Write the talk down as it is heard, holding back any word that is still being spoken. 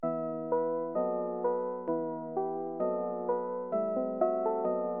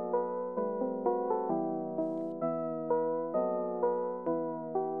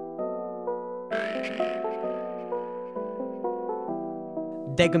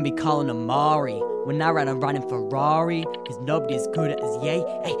They gon' be calling Omari when I ride around in Ferrari, cause nobody's good as Ye,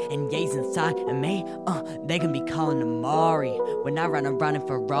 and Ye's inside of me. They gon' be calling Omari when I ride around in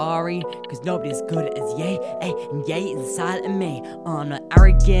Ferrari, cause nobody's good as Ye, and Ye inside of me. I'm not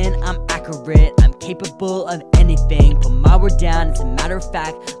arrogant, I'm accurate, I'm capable of anything. Put my word down, it's a matter of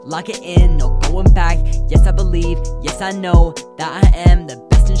fact. Lock it in, no going back. Yes, I believe, yes, I know that I am the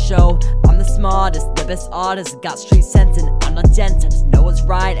best in show. I'm the smartest, the best artist, got street sense and I'm not dense. I just know what's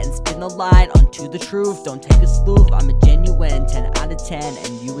right and spin the light onto the truth. Don't take a sleuth, I'm a genuine 10 out of 10,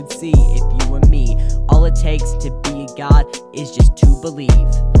 and you would see if you were me. All it takes to be a god is just to believe.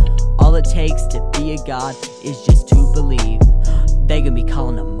 All it takes to be a god is just to believe. They gon' be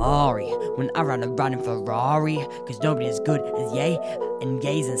calling Omari when I ride around in Ferrari, cause nobody as good as Ye, and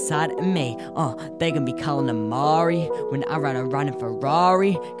Ye's inside of me. They gon' be calling Omari when I ride around in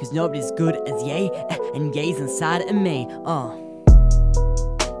Ferrari, cause nobody's good as Ye, and Ye's inside of me.